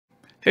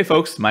Hey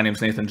folks, my name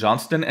is Nathan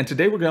Johnston, and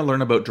today we're going to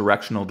learn about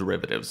directional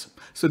derivatives.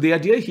 So the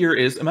idea here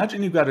is,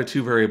 imagine you've got a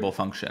two-variable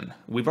function.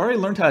 We've already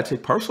learned how to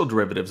take partial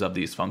derivatives of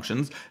these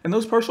functions, and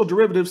those partial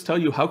derivatives tell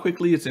you how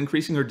quickly it's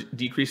increasing or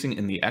decreasing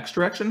in the x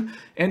direction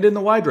and in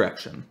the y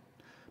direction.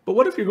 But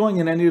what if you're going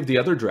in any of the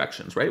other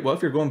directions, right? Well,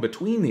 if you're going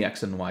between the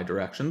x and y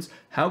directions,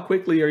 how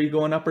quickly are you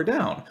going up or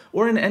down?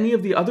 Or in any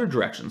of the other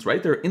directions,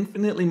 right? There are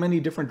infinitely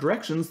many different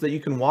directions that you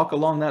can walk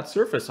along that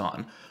surface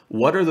on.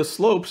 What are the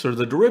slopes or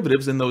the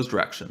derivatives in those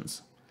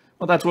directions?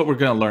 Well, that's what we're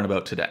going to learn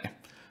about today.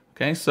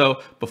 Okay,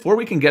 so before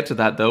we can get to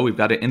that though, we've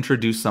got to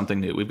introduce something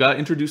new. We've got to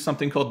introduce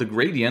something called the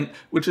gradient,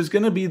 which is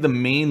going to be the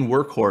main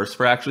workhorse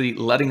for actually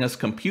letting us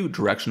compute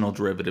directional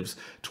derivatives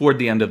toward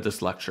the end of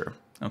this lecture.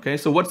 Okay,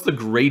 so what's the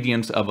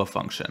gradient of a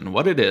function?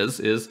 What it is,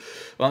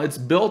 well, it's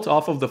built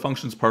off of the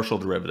function's partial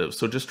derivatives.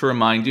 So just to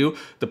remind you,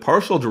 the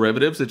partial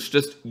derivatives, it's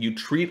just you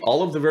treat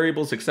all of the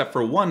variables except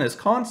for one as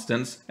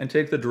constants and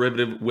take the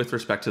derivative with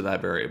respect to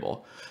that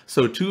variable.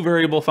 So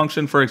two-variable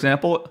function, for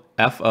example,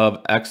 f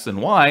of x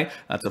and y,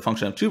 that's a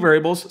function of two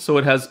variables, so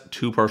it has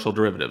two partial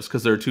derivatives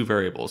because there are two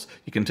variables.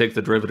 You can take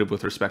the derivative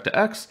with respect to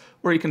x,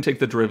 or you can take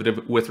the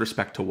derivative with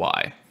respect to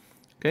y.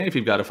 Okay, if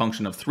you've got a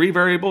function of three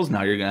variables,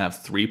 now you're going to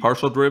have three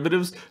partial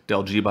derivatives,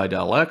 del g by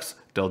del x,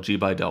 del g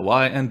by del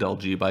y, and del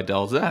g by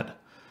del z.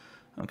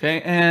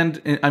 Okay, and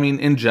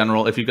in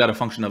general, if you've got a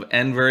function of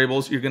n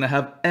variables, you're going to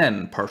have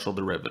n partial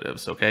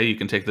derivatives. Okay, you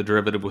can take the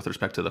derivative with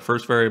respect to the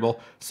first variable,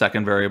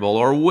 second variable,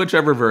 or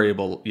whichever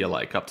variable you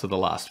like, up to the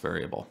last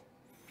variable.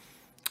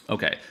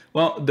 Okay,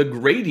 well, the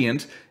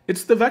gradient,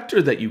 it's the vector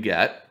that you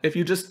get if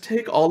you just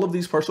take all of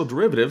these partial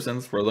derivatives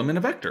and throw them in a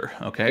vector.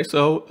 Okay,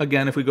 so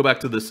again, if we go back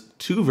to this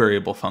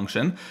two-variable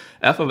function,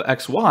 f of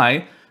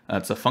xy,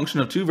 that's a function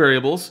of two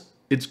variables.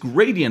 Its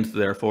gradient,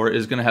 therefore,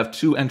 is going to have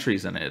two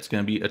entries in it. It's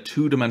going to be a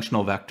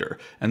two-dimensional vector.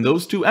 And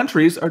those two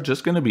entries are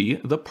just going to be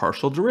the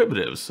partial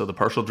derivatives. So the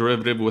partial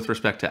derivative with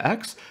respect to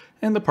x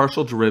and the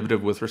partial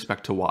derivative with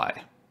respect to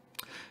y.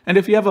 And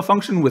if you have a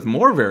function with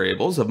more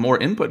variables, of more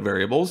input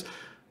variables,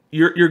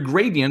 your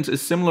gradient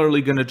is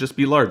similarly going to just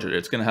be larger.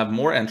 It's going to have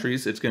more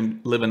entries. It's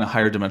going to live in a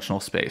higher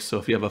dimensional space. So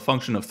if you have a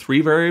function of three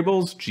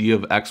variables, g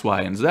of x, y,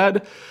 and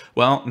z,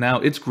 well, now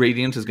its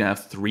gradient is going to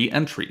have three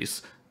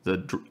entries. The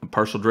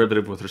partial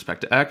derivative with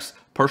respect to x,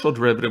 partial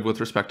derivative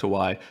with respect to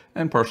y,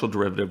 and partial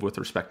derivative with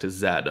respect to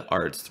z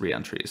are its three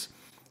entries.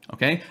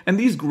 Okay, and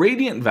these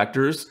gradient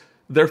vectors,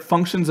 they're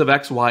functions of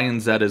x, y, and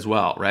z as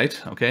well,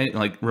 right? Okay,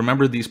 like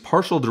remember these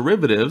partial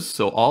derivatives,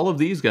 so all of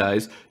these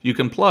guys, you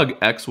can plug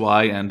x,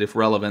 y, and if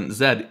relevant,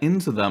 z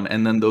into them,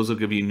 and then those will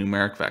give you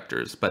numeric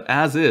vectors. But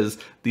as is,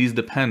 these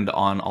depend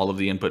on all of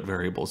the input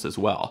variables as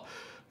well.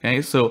 Okay,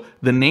 so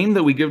the name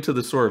that we give to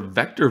the sort of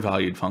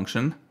vector-valued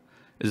function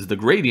is the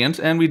gradient,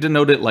 and we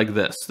denote it like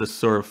this.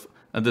 This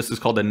is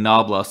called a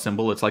nabla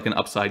symbol. It's like an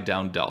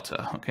upside-down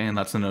delta, okay, and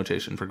that's the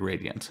notation for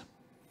gradient.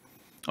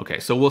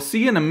 Okay, so we'll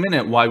see in a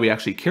minute why we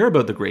actually care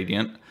about the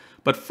gradient,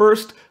 but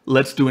first,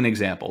 let's do an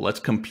example. Let's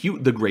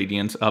compute the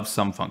gradient of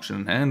some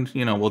function, and,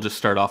 we'll just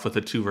start off with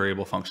a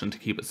two-variable function to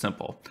keep it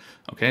simple.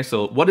 Okay,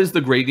 so what is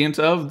the gradient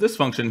of this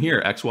function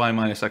here, xy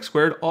minus x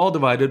squared, all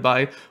divided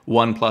by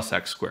 1 plus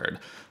x squared?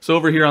 So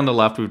over here on the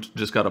left, we've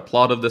just got a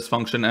plot of this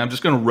function, and I'm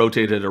just going to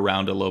rotate it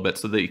around a little bit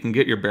so that you can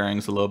get your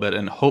bearings a little bit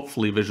and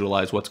hopefully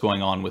visualize what's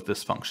going on with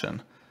this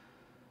function.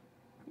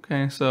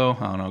 Okay, so,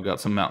 I don't know,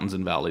 got some mountains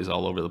and valleys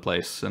all over the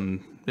place,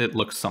 and it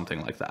looks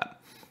something like that.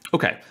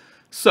 Okay,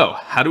 so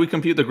how do we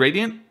compute the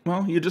gradient?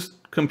 Well, you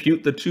just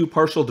compute the two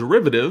partial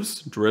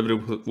derivatives,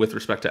 derivative with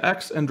respect to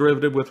x and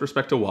derivative with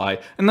respect to y,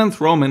 and then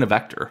throw them in a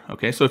vector.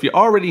 Okay, so if you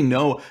already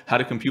know how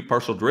to compute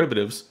partial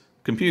derivatives,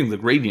 computing the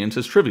gradient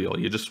is trivial.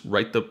 You just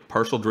write the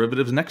partial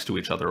derivatives next to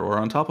each other or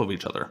on top of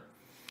each other.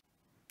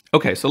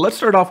 Okay, so let's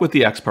start off with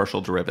the x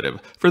partial derivative.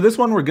 For this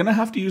one, we're going to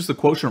have to use the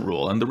quotient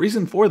rule, and the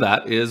reason for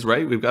that is,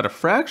 right, we've got a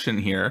fraction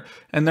here,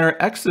 and there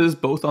are x's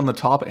both on the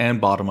top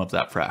and bottom of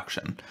that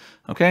fraction.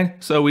 Okay,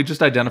 so we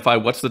just identify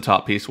what's the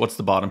top piece, what's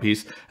the bottom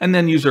piece, and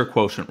then use our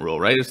quotient rule,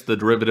 right? It's the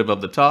derivative of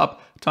the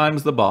top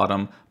times the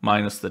bottom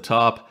minus the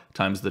top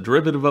times the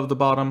derivative of the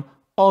bottom,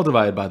 all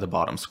divided by the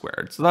bottom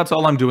squared. So that's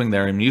all I'm doing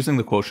there. I'm using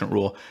the quotient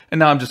rule, and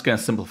now I'm just going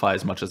to simplify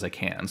as much as I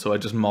can. So I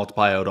just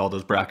multiply out all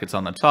those brackets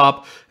on the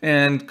top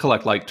and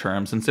collect like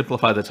terms and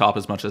simplify the top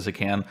as much as I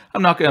can.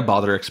 I'm not going to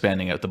bother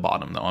expanding out the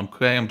bottom though,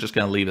 okay? I'm just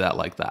going to leave that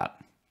like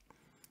that.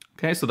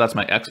 Okay, so that's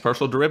my x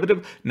partial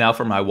derivative. Now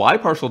for my y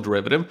partial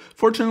derivative,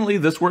 fortunately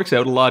this works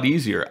out a lot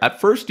easier. At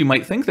first you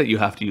might think that you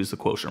have to use the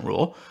quotient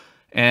rule,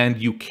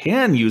 and you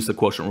can use the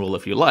quotient rule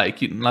if you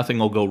like, nothing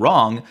will go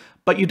wrong,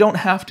 but you don't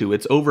have to,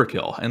 it's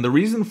overkill. And the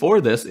reason for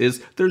this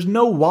is there's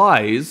no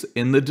y's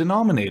in the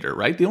denominator,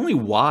 right? The only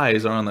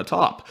y's are on the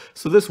top.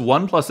 So this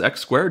 1 plus x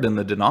squared in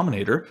the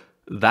denominator,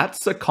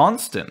 that's a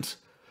constant,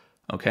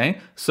 okay?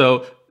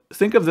 So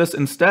think of this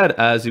instead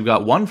as you've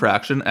got one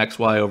fraction,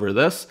 xy over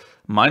this,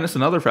 minus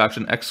another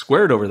fraction, x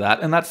squared over that,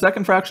 and that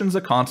second fraction is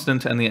a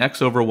constant, and the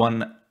x over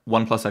 1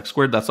 plus x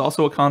squared, that's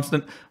also a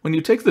constant. When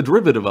you take the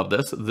derivative of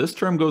this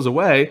term goes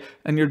away,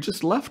 and you're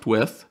just left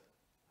with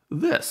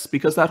this,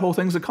 because that whole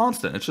thing's a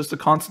constant. It's just a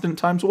constant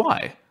times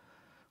y.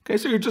 Okay,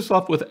 so you're just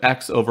left with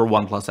x over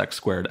 1 plus x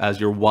squared as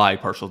your y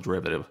partial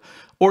derivative.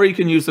 Or you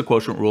can use the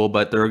quotient rule,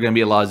 but there are going to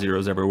be a lot of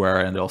zeros everywhere,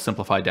 and it'll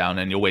simplify down,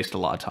 and you'll waste a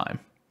lot of time.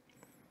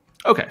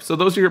 Okay, so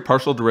those are your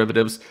partial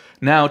derivatives.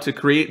 Now, to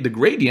create the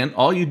gradient,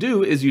 all you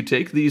do is you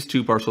take these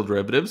two partial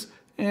derivatives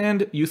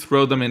and you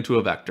throw them into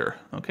a vector.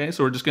 Okay,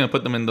 so we're just going to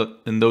put them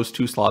in those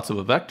two slots of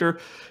a vector,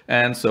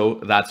 and so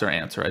that's our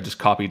answer. I just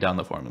copied down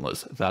the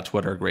formulas. That's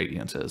what our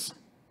gradient is.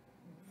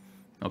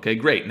 Okay,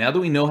 great. Now that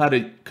we know how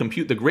to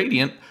compute the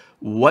gradient,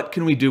 what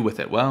can we do with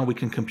it? Well, we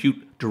can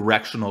compute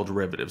directional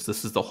derivatives.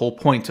 This is the whole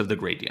point of the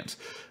gradient.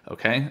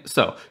 Okay,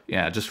 so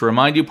yeah, just to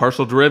remind you,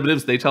 partial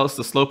derivatives, they tell us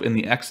the slope in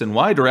the x and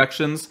y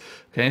directions.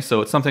 Okay,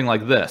 so it's something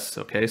like this.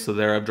 Okay, so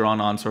there I've drawn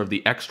on sort of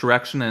the x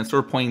direction, and it's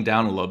sort of pointing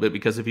down a little bit,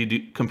 because if you do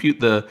compute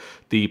the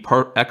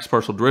x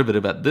partial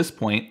derivative at this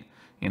point,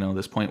 you know,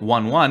 this point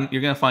 1, 1,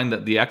 you're going to find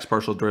that the x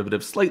partial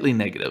derivative is slightly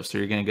negative. So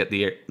you're going to get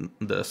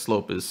the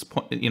slope is,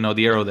 you know,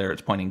 the arrow there,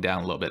 it's pointing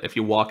down a little bit. If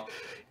you walk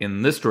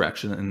in this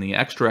direction, in the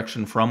x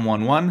direction from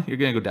 1, 1, you're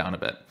going to go down a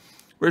bit.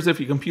 Whereas if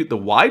you compute the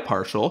y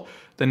partial,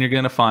 then you're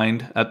going to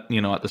find at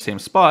the same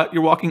spot,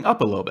 you're walking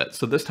up a little bit.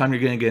 So this time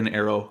you're going to get an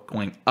arrow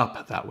going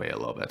up that way a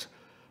little bit.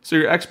 So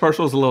your x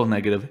partial is a little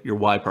negative, your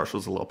y partial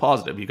is a little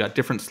positive. You got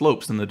different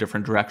slopes in the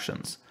different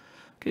directions.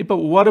 Okay, but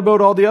what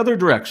about all the other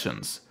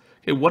directions?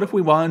 Okay, what if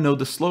we want to know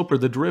the slope or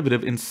the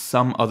derivative in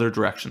some other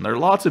direction? There are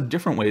lots of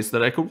different ways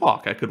that I could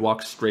walk. I could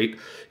walk straight,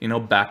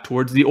 back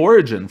towards the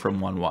origin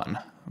from 1, 1.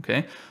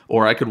 Okay,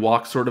 or I could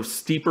walk sort of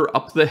steeper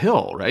up the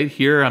hill, right?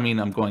 Here,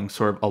 I'm going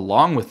sort of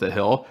along with the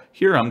hill.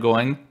 Here, I'm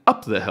going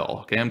up the hill.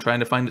 Okay, I'm trying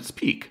to find its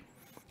peak.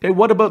 Okay,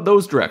 what about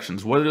those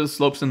directions? What are the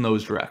slopes in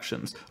those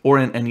directions or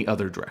in any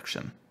other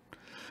direction?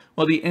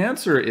 Well, the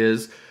answer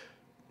is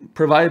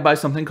provided by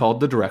something called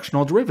the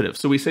directional derivative.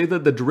 So we say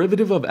that the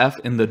derivative of f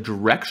in the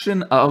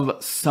direction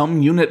of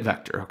some unit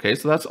vector. Okay,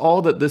 so that's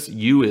all that this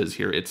u is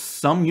here. It's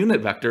some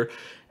unit vector,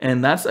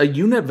 and that's a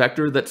unit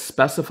vector that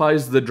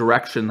specifies the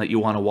direction that you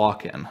want to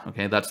walk in.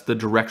 Okay, that's the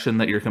direction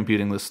that you're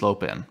computing the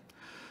slope in.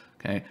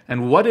 Okay,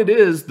 and what it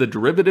is, the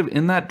derivative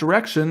in that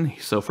direction,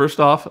 so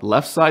first off,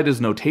 left side is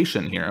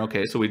notation here.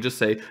 Okay, so we just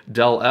say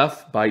del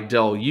f by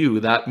del u,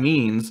 that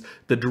means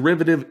the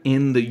derivative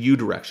in the u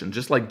direction,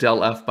 just like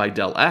del f by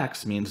del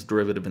x means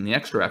derivative in the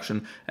x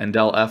direction, and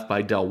del f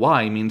by del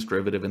y means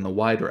derivative in the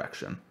y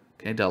direction.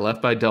 Okay, del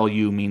f by del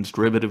u means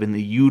derivative in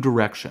the u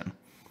direction.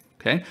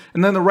 Okay,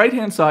 and then the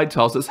right-hand side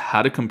tells us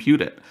how to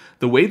compute it.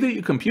 The way that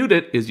you compute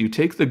it is you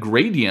take the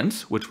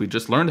gradient, which we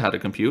just learned how to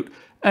compute,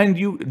 and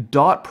you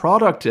dot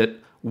product it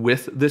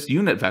with this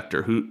unit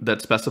vector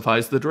that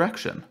specifies the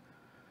direction.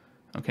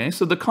 Okay,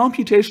 so the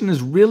computation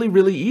is really,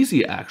 really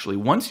easy actually.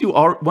 Once you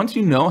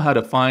know how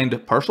to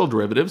find partial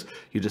derivatives,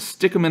 you just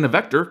stick them in a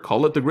vector,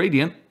 call it the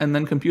gradient, and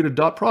then compute a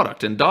dot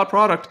product. And dot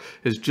product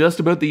is just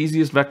about the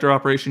easiest vector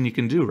operation you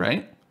can do,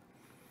 right?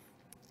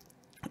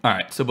 All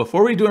right, so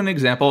before we do an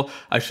example,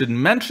 I should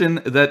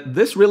mention that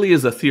this really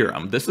is a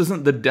theorem. This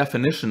isn't the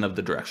definition of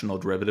the directional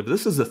derivative.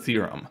 This is a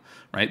theorem,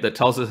 right, that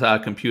tells us how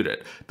to compute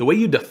it. The way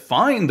you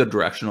define the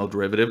directional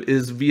derivative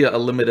is via a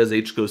limit as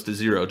h goes to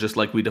 0, just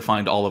like we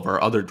defined all of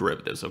our other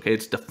derivatives, okay?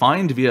 It's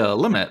defined via a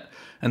limit,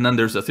 and then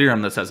there's a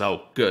theorem that says,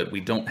 oh, good, we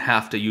don't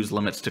have to use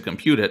limits to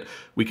compute it.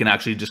 We can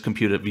actually just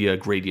compute it via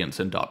gradients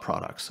and dot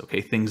products,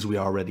 okay? Things we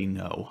already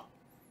know.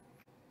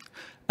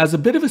 As a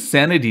bit of a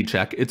sanity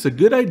check, it's a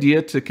good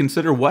idea to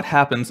consider what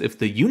happens if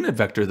the unit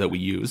vector that we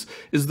use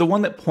is the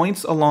one that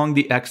points along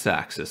the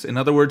x-axis. In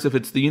other words, if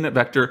it's the unit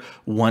vector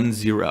 1,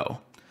 0.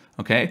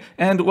 Okay,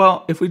 and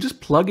well, if we just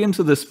plug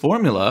into this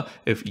formula,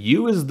 if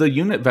u is the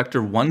unit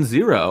vector 1,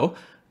 0,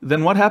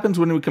 then what happens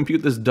when we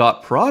compute this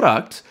dot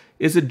product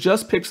is it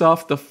just picks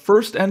off the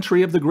first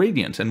entry of the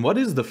gradient. And what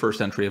is the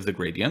first entry of the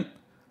gradient?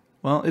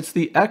 Well, it's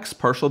the x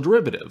partial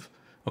derivative.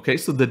 Okay,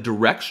 so the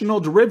directional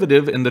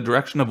derivative in the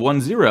direction of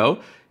 1, 0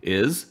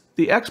 is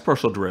the x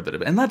partial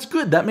derivative. And that's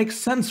good. That makes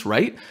sense,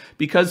 right?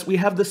 Because we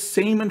have the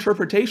same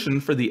interpretation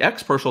for the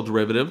x partial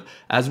derivative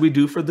as we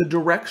do for the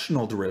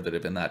directional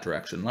derivative in that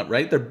direction,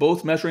 right? They're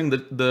both measuring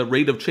the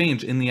rate of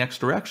change in the x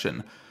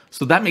direction.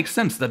 So that makes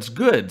sense. That's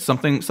good.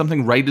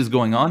 Something right is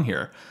going on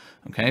here.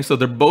 Okay, so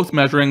they're both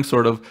measuring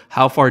sort of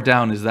how far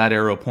down is that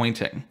arrow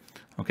pointing.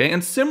 Okay,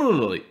 and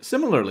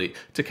similarly,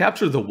 to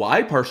capture the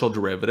y partial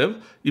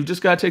derivative, you've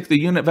just got to take the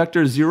unit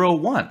vector 0,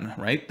 1,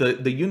 right?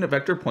 The unit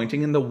vector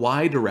pointing in the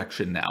y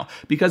direction now.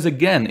 Because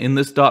again, in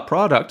this dot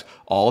product,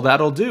 all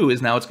that'll do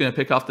is now it's going to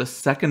pick off the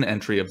second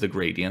entry of the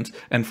gradient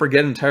and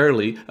forget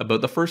entirely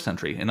about the first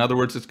entry. In other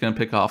words, it's going to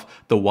pick off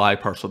the y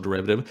partial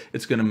derivative.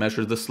 It's going to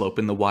measure the slope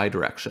in the y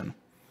direction.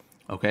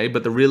 Okay,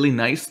 but the really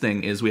nice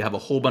thing is we have a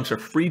whole bunch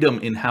of freedom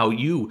in how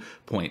u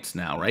points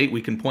now, right?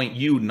 We can point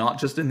u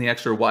not just in the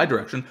x or y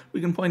direction, we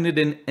can point it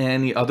in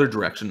any other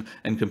direction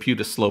and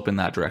compute a slope in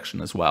that direction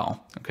as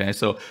well. Okay,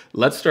 so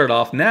let's start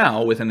off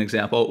now with an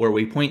example where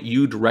we point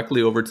u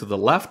directly over to the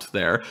left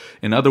there.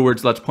 In other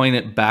words, let's point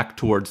it back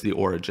towards the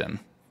origin.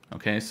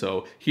 Okay,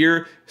 so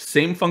here,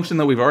 same function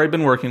that we've already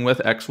been working with,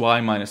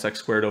 xy minus x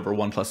squared over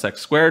 1 plus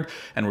x squared,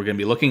 and we're going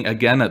to be looking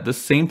again at this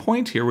same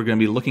point here. We're going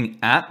to be looking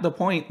at the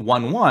point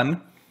 1,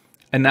 1,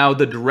 and now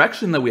the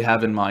direction that we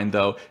have in mind,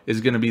 though,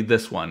 is going to be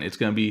this one. It's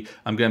going to be,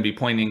 I'm going to be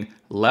pointing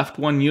left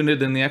 1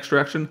 unit in the x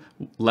direction,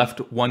 left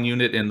 1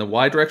 unit in the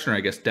y direction, or I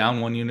guess down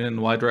 1 unit in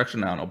the y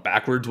direction, I don't know,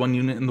 backwards 1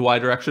 unit in the y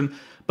direction.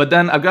 But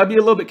then I've got to be a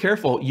little bit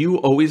careful. U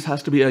always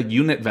has to be a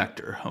unit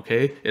vector,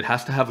 okay? It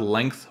has to have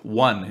length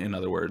 1, in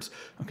other words.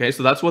 Okay,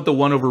 so that's what the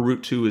 1 over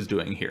root 2 is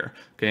doing here.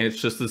 Okay,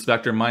 it's just this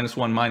vector minus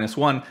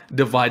 1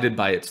 divided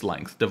by its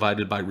length,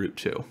 divided by root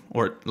 2,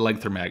 or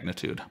length or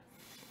magnitude.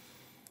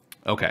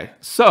 Okay,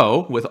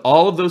 so with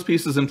all of those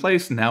pieces in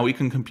place, now we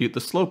can compute the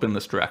slope in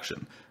this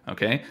direction.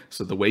 Okay,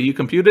 so the way you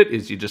compute it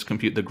is you just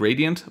compute the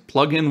gradient,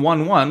 plug in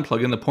 1, 1,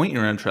 plug in the point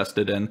you're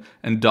interested in,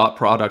 and dot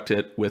product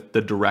it with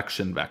the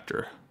direction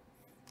vector.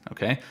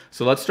 Okay,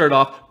 so let's start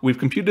off. We've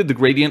computed the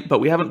gradient, but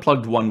we haven't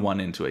plugged 1, 1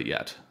 into it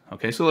yet.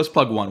 Okay, so let's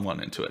plug 1, 1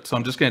 into it. So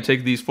I'm just going to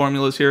take these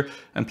formulas here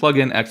and plug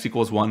in x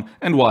equals 1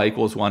 and y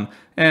equals 1.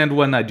 And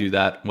when I do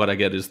that, what I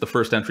get is the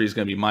first entry is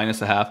going to be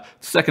minus a half.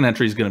 The second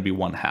entry is going to be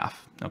 1/2.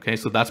 Okay,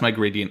 so that's my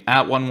gradient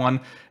at 1,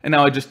 1. And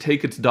now I just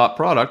take its dot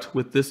product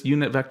with this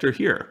unit vector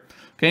here.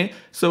 Okay,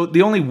 so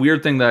the only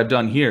weird thing that I've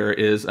done here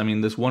is, I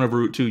mean, this 1 over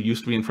root 2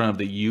 used to be in front of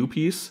the u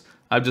piece.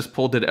 I've just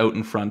pulled it out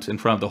in front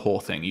of the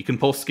whole thing. You can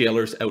pull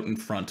scalars out in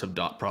front of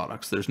dot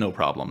products. There's no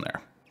problem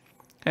there.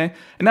 Okay,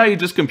 and now you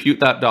just compute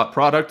that dot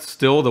product.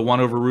 Still, the 1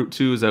 over root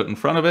 2 is out in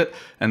front of it.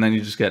 And then you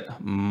just get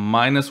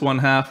minus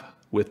 1/2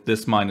 with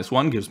this minus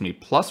 1 gives me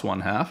plus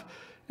 1/2.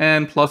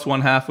 And plus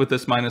 1/2 with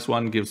this minus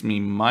 1 gives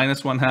me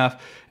minus 1/2.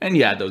 And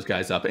you add those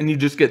guys up. And you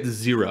just get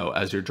 0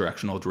 as your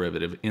directional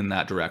derivative in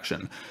that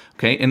direction.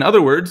 Okay, in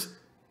other words,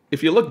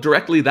 if you look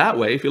directly that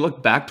way, if you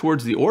look back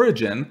towards the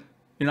origin,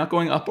 you're not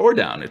going up or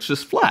down. It's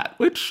just flat,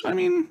 which, I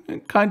mean,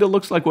 it kind of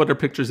looks like what our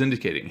picture's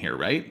indicating here,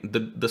 right?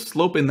 The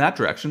slope in that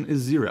direction is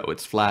 0.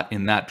 It's flat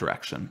in that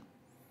direction.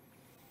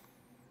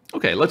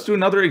 Okay, let's do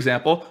another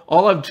example.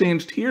 All I've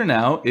changed here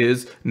now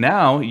is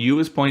now u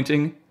is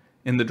pointing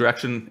in the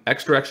direction,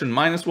 x direction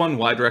minus 1,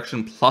 y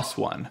direction plus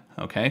 1,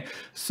 okay?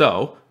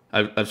 So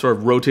I've sort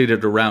of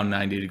rotated around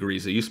 90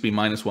 degrees. It used to be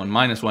minus 1,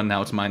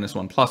 now it's minus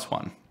 1 plus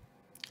 1.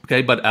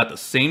 Okay, but at the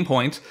same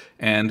point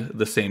and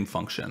the same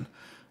function.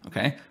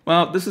 Okay,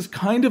 well, this is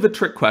kind of a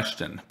trick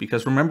question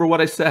because remember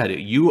what I said,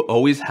 u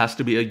always has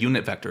to be a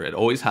unit vector. It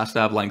always has to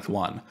have length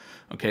 1.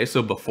 Okay,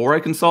 so before I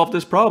can solve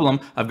this problem,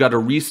 I've got to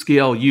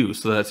rescale u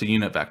so that's a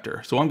unit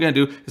vector. So what I'm going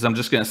to do is I'm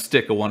just going to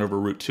stick a 1 over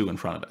root 2 in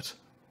front of it.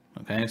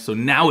 Okay, so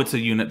now it's a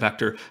unit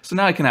vector. So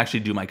now I can actually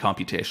do my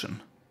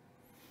computation.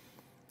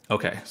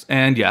 Okay,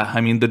 and yeah,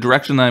 I mean, the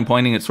direction that I'm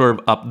pointing, it's sort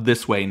of up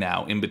this way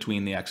now in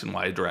between the x and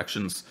y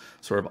directions,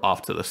 sort of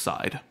off to the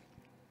side.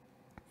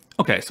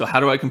 Okay, so how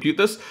do I compute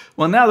this?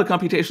 Well, now the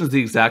computation is the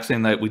exact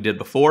same that we did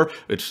before.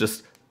 It's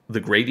just the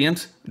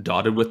gradient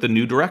dotted with the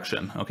new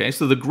direction. Okay,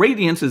 so the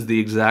gradient is the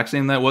exact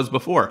same that it was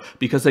before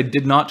because I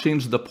did not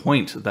change the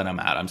point that I'm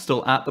at. I'm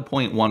still at the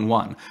point 1,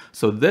 1.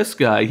 So this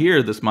guy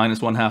here, this minus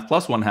 1/2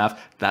 plus 1/2,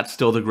 that's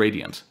still the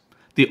gradient.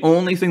 The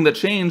only thing that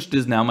changed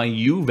is now my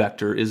u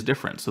vector is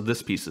different. So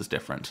this piece is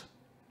different.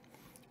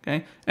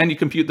 Okay, and you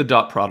compute the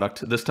dot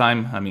product. This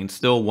time, I mean,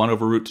 still 1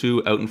 over root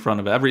 2 out in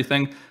front of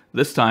everything.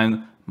 This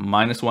time,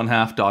 minus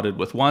 1/2 dotted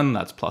with 1,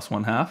 that's plus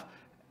 1/2.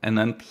 And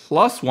then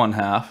plus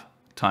 1/2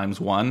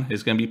 times 1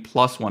 is going to be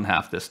plus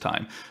 1/2 this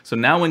time. So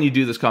now when you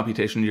do this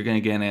computation, you're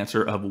going to get an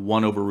answer of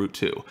 1 over root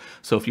 2.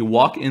 So if you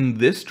walk in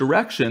this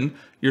direction,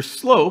 your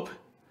slope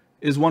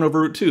is 1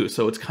 over root 2.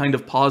 So it's kind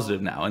of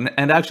positive now.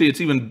 And actually, it's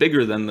even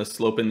bigger than the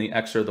slope in the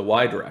x or the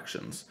y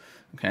directions.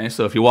 Okay,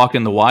 so if you walk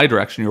in the y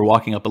direction, you're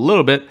walking up a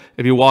little bit.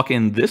 If you walk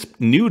in this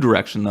new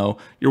direction, though,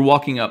 you're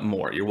walking up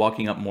more. You're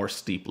walking up more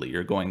steeply.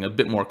 You're going a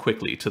bit more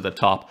quickly to the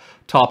top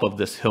of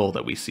this hill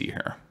that we see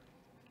here.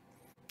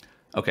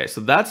 Okay, so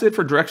that's it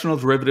for directional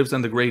derivatives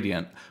and the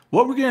gradient.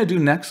 What we're going to do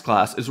next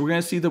class is we're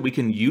going to see that we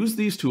can use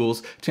these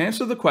tools to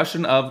answer the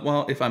question of,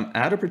 well, if I'm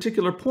at a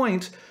particular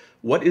point,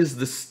 what is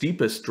the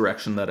steepest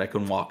direction that I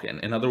can walk in?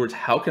 In other words,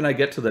 how can I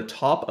get to the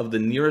top of the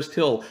nearest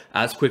hill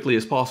as quickly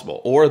as possible,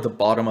 or the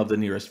bottom of the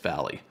nearest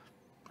valley?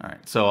 All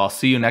right, so I'll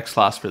see you next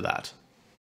class for that.